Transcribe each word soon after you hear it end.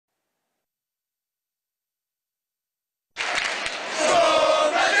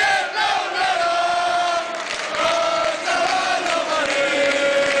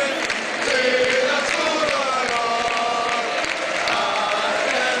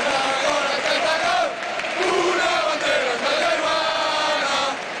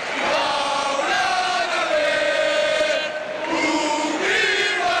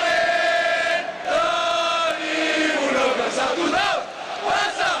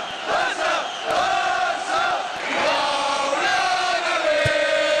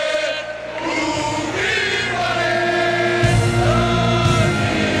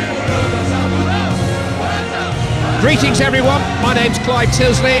Greetings everyone, my name's Clive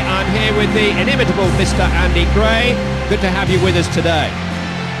Tilsley. I'm here with the inimitable Mr. Andy Gray. Good to have you with us today.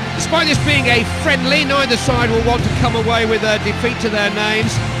 Despite this being a friendly, neither side will want to come away with a defeat to their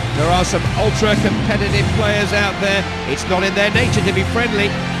names. There are some ultra-competitive players out there. It's not in their nature to be friendly.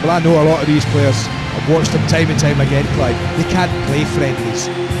 Well, I know a lot of these players. I've watched them time and time again, Clive. They can't play friendlies.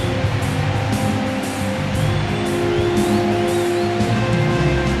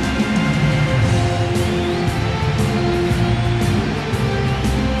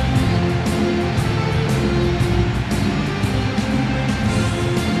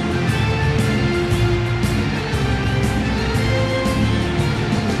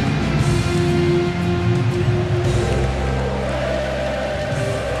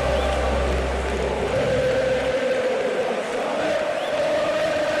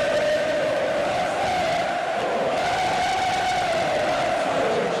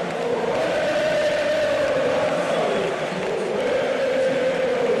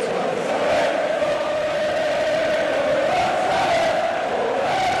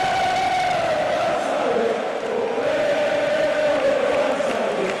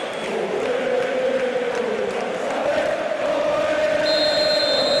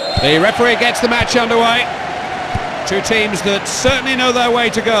 The referee gets the match underway. Two teams that certainly know their way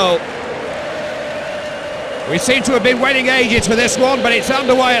to goal. We seem to have been waiting ages for this one, but it's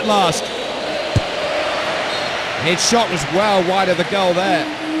underway at last. His shot was well wide of the goal there.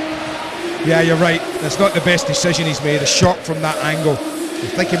 Yeah, you're right. That's not the best decision he's made, a shot from that angle. I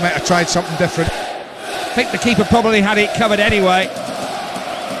think he might have tried something different. I think the keeper probably had it covered anyway.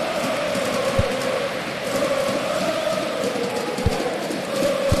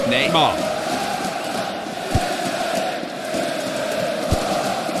 Neymar.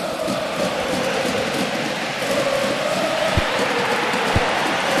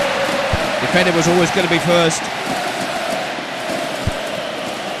 Defender was always going to be first.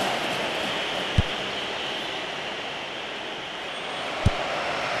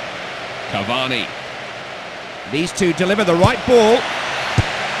 Cavani. These two deliver the right ball.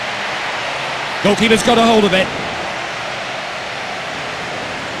 Goalkeeper's got a hold of it.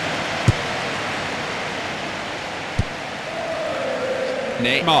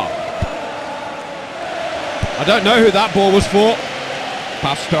 Neymar. I don't know who that ball was for.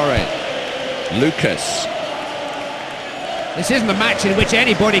 Pastore. Lucas. This isn't a match in which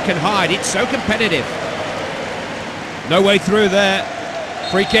anybody can hide. It's so competitive. No way through there.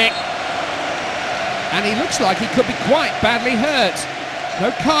 Free kick. And he looks like he could be quite badly hurt. No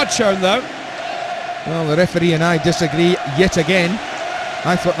card shown though. Well, the referee and I disagree yet again.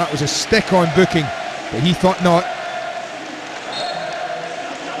 I thought that was a stick-on booking, but he thought not.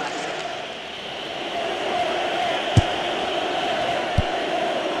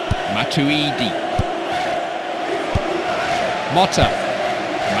 Matuidi. Motta.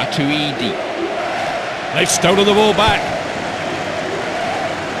 Matuidi. They've stolen the ball back.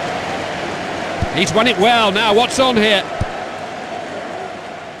 He's won it well. Now what's on here?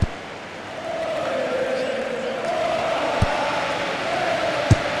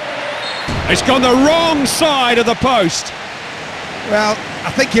 It's gone the wrong side of the post. Well,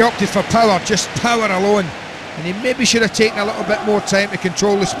 I think he opted for power, just power alone. And he maybe should have taken a little bit more time to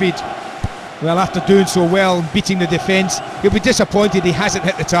control the speed. Well, after doing so well and beating the defence, he'll be disappointed he hasn't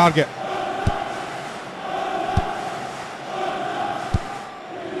hit the target.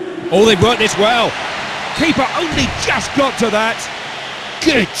 Oh, they've worked this well. Keeper only just got to that.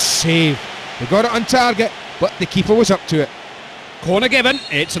 Good save. They got it on target, but the keeper was up to it. Corner given.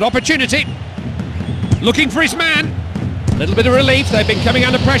 It's an opportunity. Looking for his man. A little bit of relief. They've been coming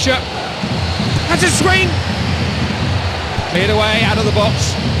under pressure. Has a swing. Cleared away out of the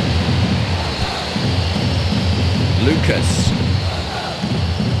box. Lucas.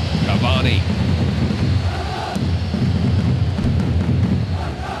 Cavani.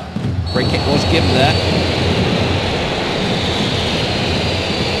 Free kick was given there.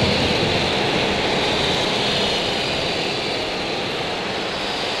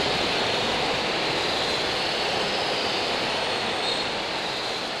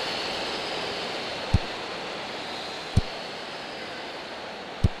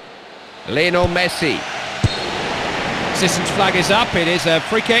 Lionel Messi. Assistant's flag is up, it is a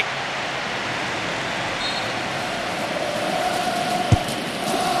free kick.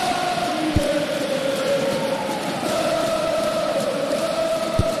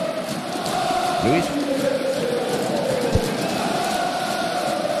 Luis.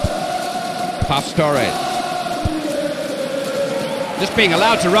 Pastore. Just being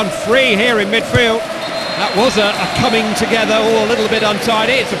allowed to run free here in midfield. That was a coming together, or a little bit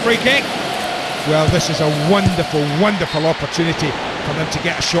untidy. It's a free kick. Well, this is a wonderful, wonderful opportunity for them to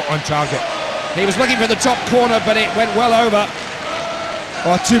get a shot on target. He was looking for the top corner, but it went well over.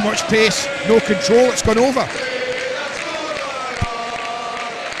 Oh, too much pace, no control, it's gone over.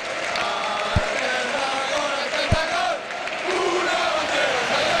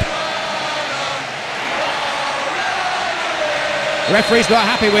 Referee's not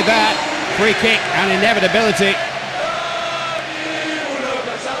happy with that. Free kick and inevitability.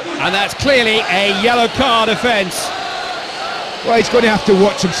 And that's clearly a yellow card offence. Well, he's going to have to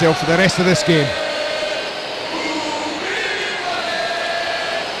watch himself for the rest of this game.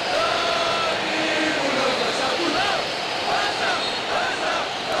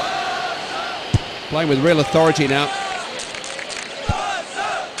 Playing with real authority now.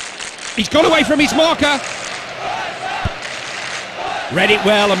 He's got away from his marker. Read it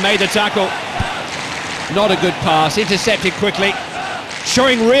well and made the tackle. Not a good pass, intercepted quickly.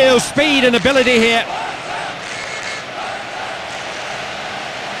 Showing real speed and ability here.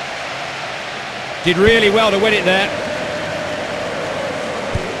 Did really well to win it there.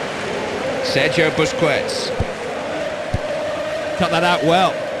 Sergio Busquets. Cut that out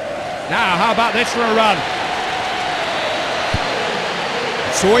well. Now, how about this for a run?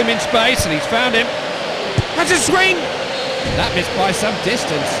 Saw him in space and he's found him. That's a swing! That missed by some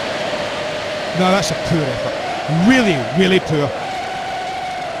distance. No, that's a poor effort. Really, really poor.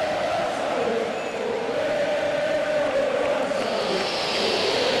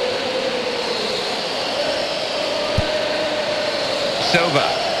 Silva.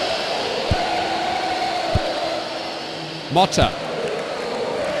 Motta.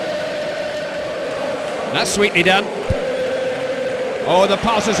 That's sweetly done. Oh, the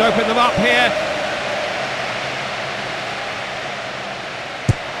pass has opened them up here.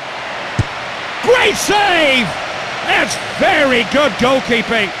 Great save! That's very good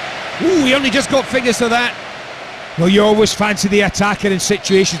goalkeeping. Ooh, he only just got fingers to that. Well, you always fancy the attacker in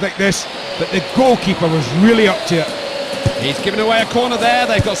situations like this, but the goalkeeper was really up to it. He's given away a corner there.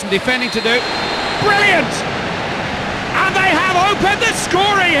 They've got some defending to do. Brilliant! And they have opened the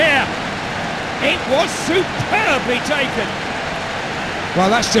scoring here. It was superbly taken.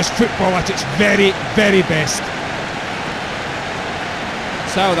 Well, that's just football at its very, very best.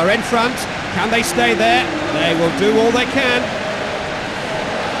 So they're in front. Can they stay there? They will do all they can.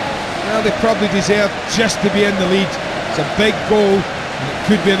 Well, they probably deserve just to be in the lead. It's a big goal, and it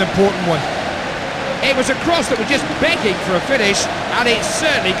could be an important one. It was a cross that was just begging for a finish, and it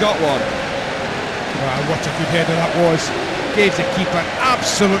certainly got one. Wow, what a good header that was. Gave the keeper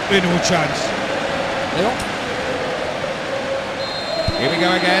absolutely no chance. Here we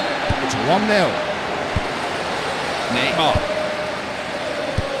go again. It's 1-0. Neymar.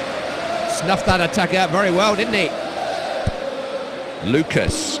 Snuffed that attack out very well, didn't he?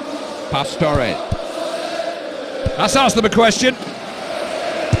 Lucas. Pastore. Let's ask them a question.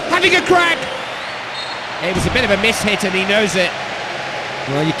 Having a crack. It was a bit of a miss-hit and he knows it.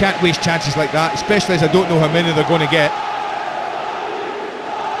 Well, you can't waste chances like that, especially as I don't know how many they're going to get.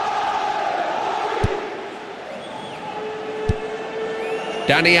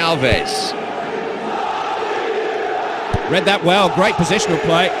 Dani Alves. Read that well, great positional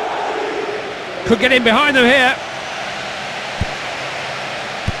play. Could get in behind them here.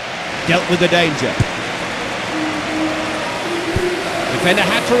 Dealt with the danger. Defender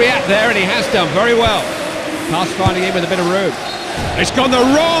had to react there and he has done very well. Pass finding him with a bit of room. It's gone the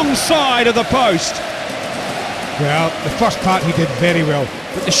wrong side of the post. Well, the first part he did very well,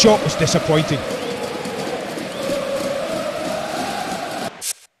 but the shot was disappointing.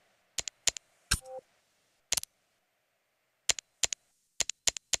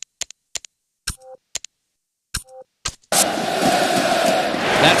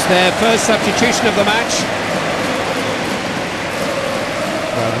 That's their first substitution of the match.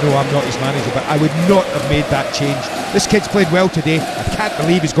 Well, no, I'm not his manager, but I would not have made that change. This kid's played well today. I can't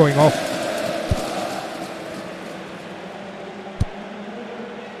believe he's going off.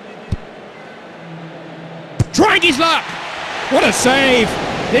 Trying his luck! What a save!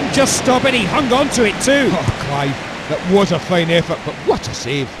 Didn't just stop it, he hung on to it too. Oh, Clive, that was a fine effort, but what a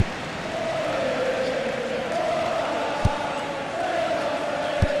save.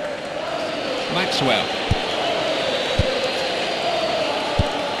 Maxwell.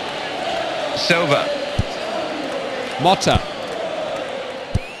 Silva. Motta.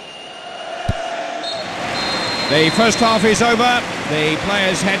 The first half is over. The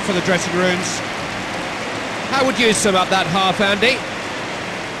players head for the dressing rooms. How would you sum up that half, Andy?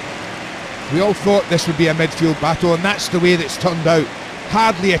 We all thought this would be a midfield battle, and that's the way that's turned out.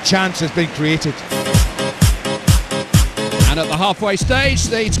 Hardly a chance has been created. And at the halfway stage,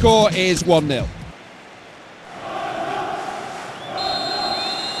 the score is 1-0.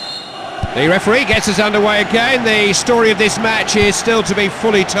 The referee gets us underway again. The story of this match is still to be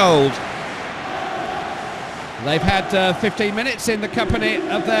fully told. They've had 15 minutes in the company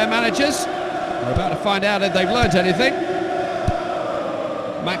of their managers. We're about to find out if they've learnt anything.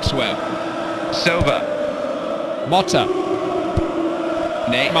 Maxwell. Silva. Motta.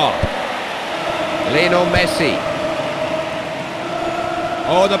 Neymar. Lionel Messi.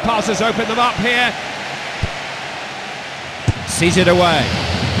 Oh, the pass has opened them up here. Sees it away.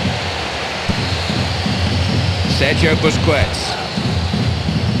 Sergio Busquets.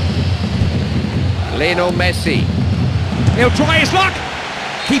 Lionel Messi. He'll try his luck.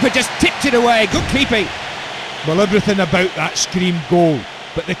 Keeper just tipped it away. Good keeping. Well, everything about that screamed goal,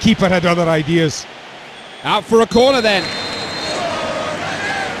 but the keeper had other ideas. Out for a corner then.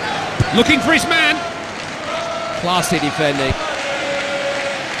 Looking for his man. Classy defending.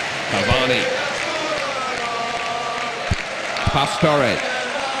 Cavani. Pastore.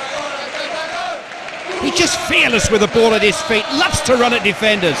 He's just fearless with the ball at his feet. Loves to run at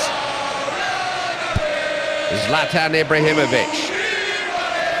defenders. Zlatan Ibrahimovic.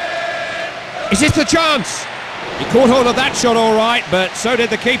 Is this the chance? He caught hold of that shot all right, but so did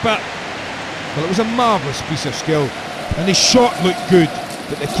the keeper. Well, it was a marvellous piece of skill, and his shot looked good,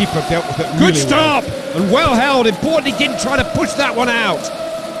 but the keeper dealt with it really Good stop, well. and well held. Important he didn't try to push that one out.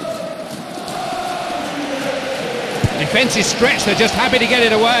 The defence is stretched, they're just happy to get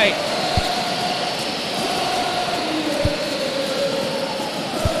it away.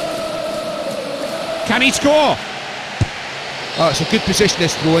 Can he score? Oh, it's a good position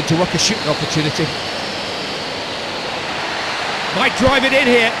this throw in to work a shooting opportunity. Might drive it in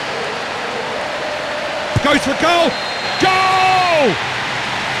here. Goes for goal. Goal!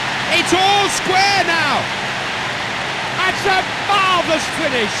 It's all square now. That's a marvellous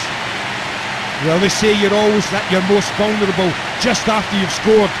finish. Well, they say you're always at your most vulnerable just after you've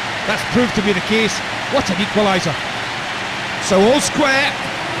scored. That's proved to be the case. What an equaliser. So all square.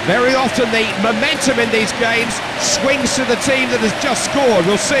 Very often the momentum in these games swings to the team that has just scored.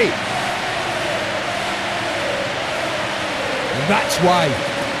 We'll see. And that's why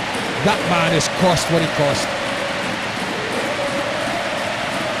that man has cost what he cost.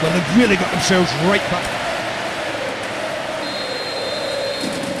 Well, they've really got themselves right back.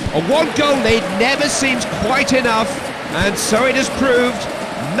 A one-goal lead never seems quite enough, and so it has proved.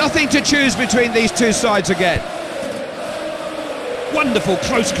 Nothing to choose between these two sides again. Wonderful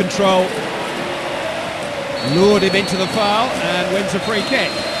close control. Lured him into the foul and wins a free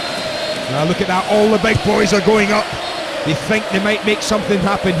kick. Now look at that, all the big boys are going up. They think they might make something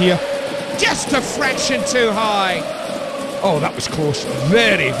happen here. Just a fraction too high. Oh, that was close.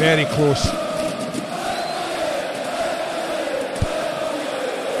 Very, very close.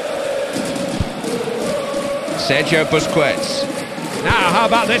 Sergio Busquets. Now, how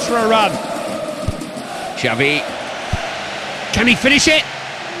about this for a run? Xavi. Can he finish it?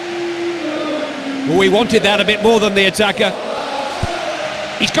 Oh, he wanted that a bit more than the attacker.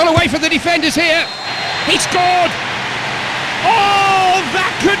 He's got away from the defenders here. He scored! Oh,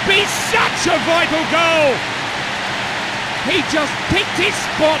 that could be such a vital goal! He just picked his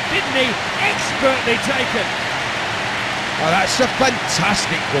spot, didn't he? Expertly taken. Oh, that's a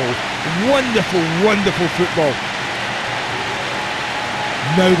fantastic goal. Wonderful, wonderful football.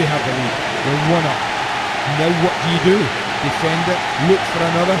 Now they have the lead. They're 1 up. Now what do? Defend it, look for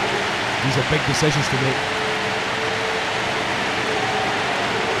another. These are big decisions to make.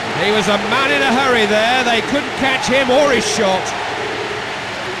 He was a man in a hurry there. They couldn't catch him or his shot.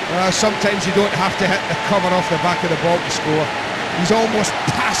 Sometimes you don't have to hit the cover off the back of the ball to score. He's almost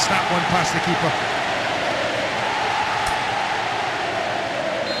passed that one past the keeper.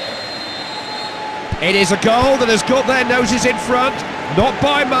 It is a goal that has got their noses in front. Not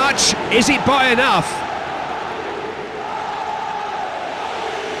by much. Is it by enough?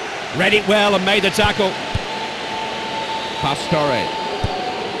 Read it well and made the tackle. Pastore.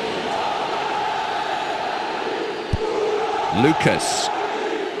 Lucas.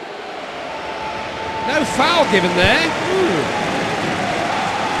 No foul given there. Ooh.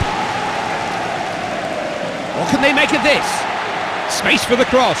 What can they make of this? Space for the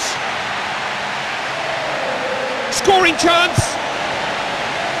cross. Scoring chance.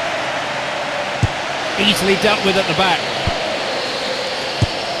 Easily dealt with at the back.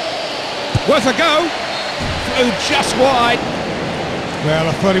 Worth a go. Flew just wide. Well,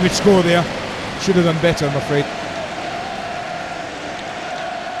 I thought he would score there. Should have done better, I'm afraid.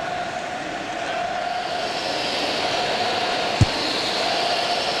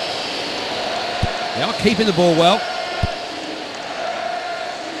 They are keeping the ball well.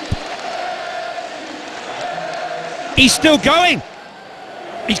 He's still going.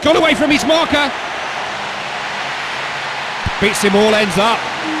 He's got away from his marker. Beats him all ends up.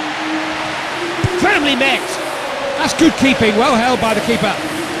 Firmly met. That's good keeping, well held by the keeper.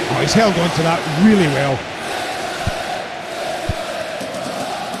 Oh, he's held on to that really well.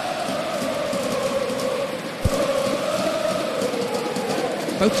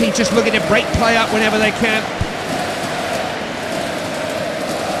 Both teams just looking to break play up whenever they can.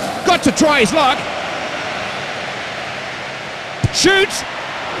 Got to try his luck. Shoots.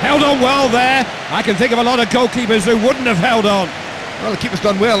 Held on well there. I can think of a lot of goalkeepers who wouldn't have held on. Well, the keeper's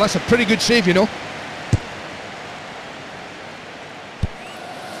done well. That's a pretty good save, you know.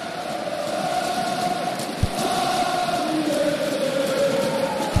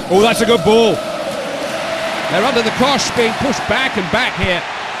 Oh, that's a good ball. They're under the cosh, being pushed back and back here.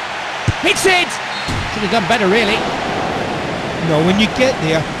 Hits it! Should have done better, really. No, when you get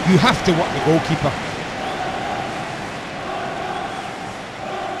there, you have to work the goalkeeper.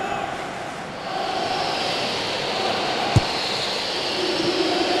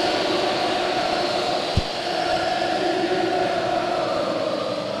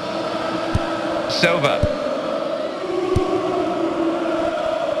 Silva.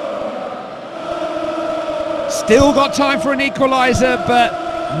 Still got time for an equaliser,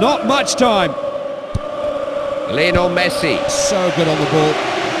 but not much time. Lionel Messi. So good on the ball.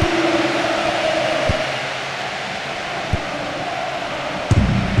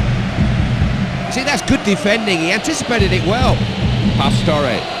 See, that's good defending. He anticipated it well.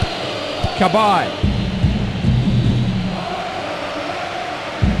 Pastore. Cabai.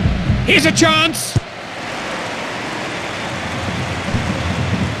 Here's a chance.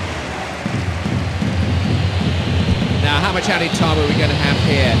 Now, how much added time are we going to have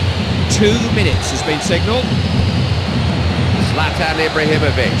here? 2 minutes has been signalled. Zlatan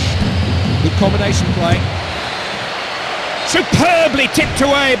Ibrahimovic. Good combination play. Superbly tipped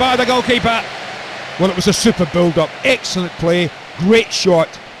away by the goalkeeper. Well, it was a super build-up. Excellent play. Great shot.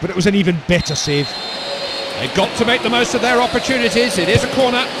 But it was an even better save. They've got to make the most of their opportunities. It is a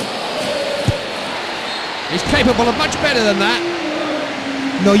corner. He's capable of much better than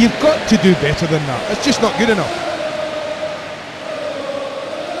that. No, you've got to do better than that. It's just not good enough.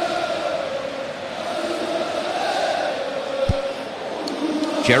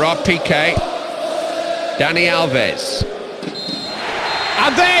 Gerard Piqué. Dani Alves.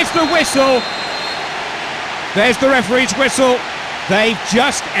 And there's the whistle. There's the referee's whistle. They've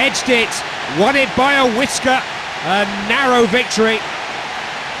just edged it. Won it by a whisker. A narrow victory.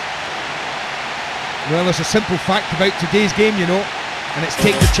 Well, there's a simple fact about today's game, you know, and it's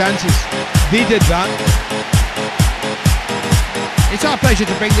take the chances. They did that. It's our pleasure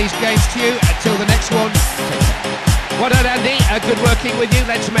to bring these games to you. Until the next one, take care. Well done, Andy. Good working with you.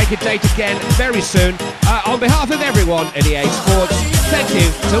 Let's make a date again very soon. On behalf of everyone at EA Sports, thank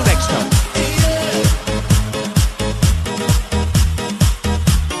you. Till next time.